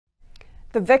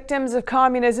The Victims of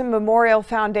Communism Memorial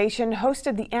Foundation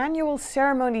hosted the annual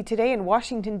ceremony today in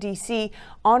Washington, D.C.,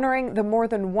 honoring the more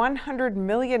than 100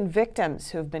 million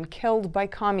victims who have been killed by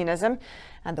communism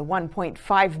and the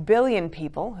 1.5 billion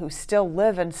people who still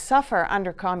live and suffer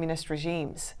under communist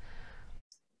regimes.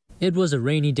 It was a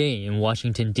rainy day in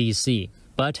Washington, D.C.,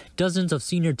 but dozens of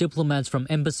senior diplomats from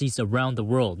embassies around the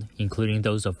world, including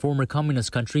those of former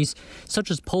communist countries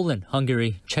such as Poland,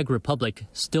 Hungary, Czech Republic,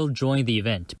 still joined the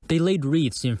event. They laid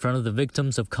wreaths in front of the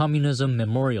Victims of Communism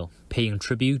Memorial, paying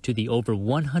tribute to the over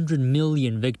 100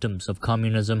 million victims of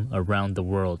communism around the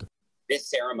world. This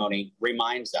ceremony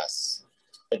reminds us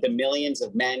that the millions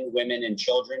of men, women, and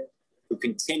children who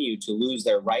continue to lose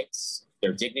their rights,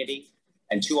 their dignity,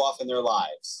 and too often their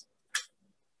lives,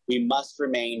 we must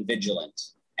remain vigilant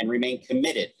and remain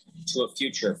committed to a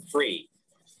future free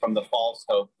from the false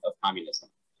hope of communism.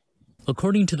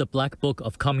 According to the Black Book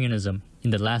of Communism, in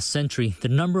the last century, the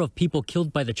number of people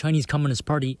killed by the Chinese Communist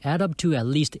Party add up to at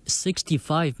least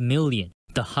 65 million,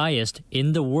 the highest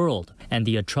in the world, and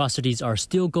the atrocities are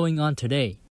still going on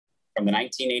today. From the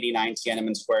 1989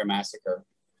 Tiananmen Square massacre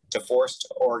to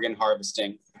forced organ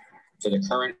harvesting to the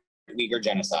current Uyghur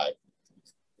genocide,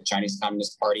 the Chinese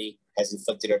Communist Party has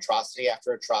inflicted atrocity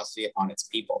after atrocity upon its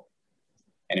people,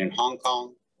 and in Hong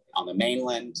Kong, on the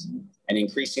mainland, and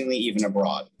increasingly even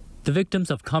abroad. The Victims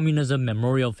of Communism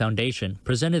Memorial Foundation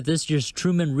presented this year's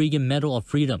Truman Regan Medal of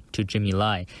Freedom to Jimmy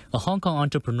Lai, a Hong Kong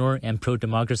entrepreneur and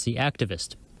pro-democracy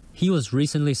activist. He was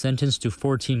recently sentenced to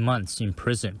 14 months in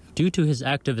prison due to his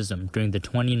activism during the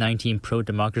 2019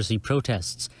 pro-democracy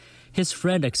protests. His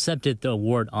friend accepted the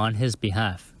award on his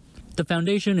behalf. The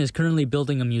foundation is currently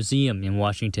building a museum in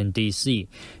Washington, D.C.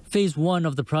 Phase 1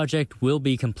 of the project will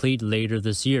be complete later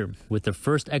this year, with the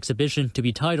first exhibition to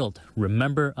be titled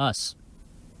Remember Us.